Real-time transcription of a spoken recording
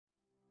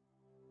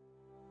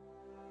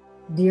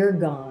Dear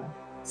God,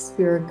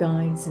 spirit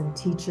guides and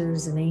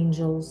teachers and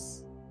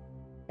angels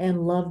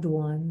and loved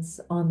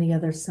ones on the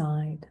other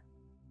side,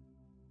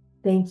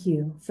 thank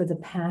you for the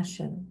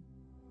passion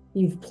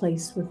you've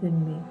placed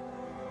within me.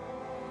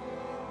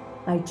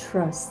 I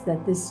trust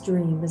that this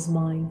dream is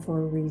mine for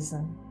a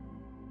reason.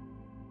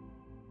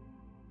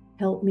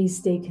 Help me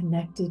stay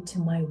connected to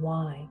my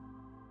why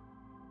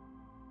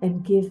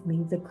and give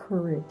me the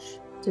courage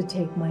to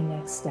take my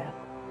next step,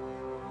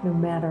 no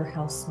matter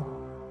how small.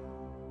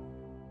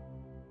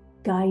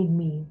 Guide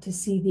me to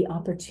see the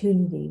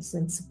opportunities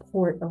and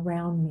support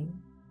around me,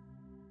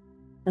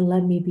 and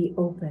let me be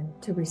open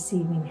to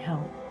receiving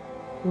help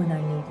when I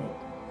need it.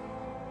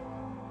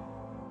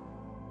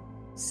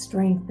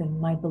 Strengthen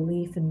my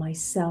belief in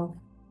myself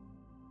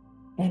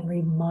and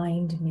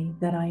remind me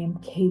that I am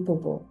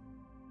capable,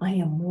 I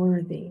am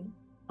worthy,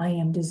 I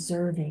am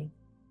deserving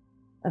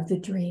of the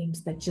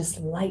dreams that just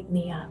light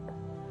me up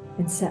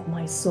and set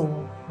my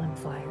soul on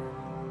fire.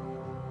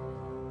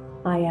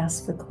 I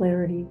ask for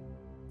clarity,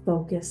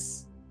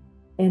 focus,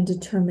 and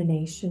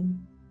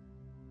determination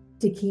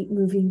to keep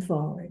moving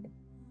forward,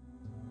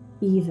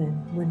 even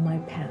when my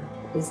path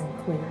isn't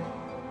clear.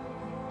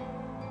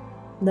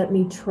 Let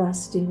me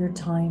trust in your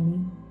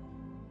timing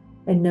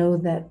and know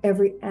that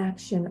every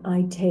action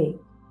I take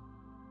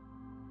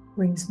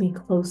brings me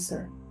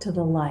closer to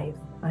the life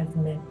I've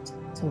meant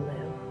to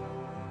live.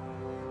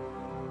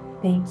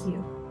 Thank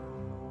you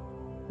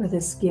for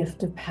this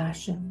gift of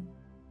passion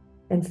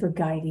and for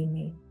guiding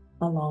me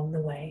along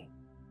the way.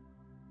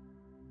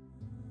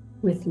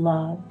 With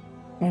love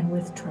and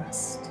with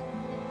trust.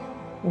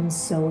 And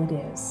so it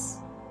is.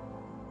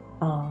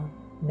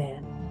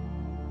 Amen.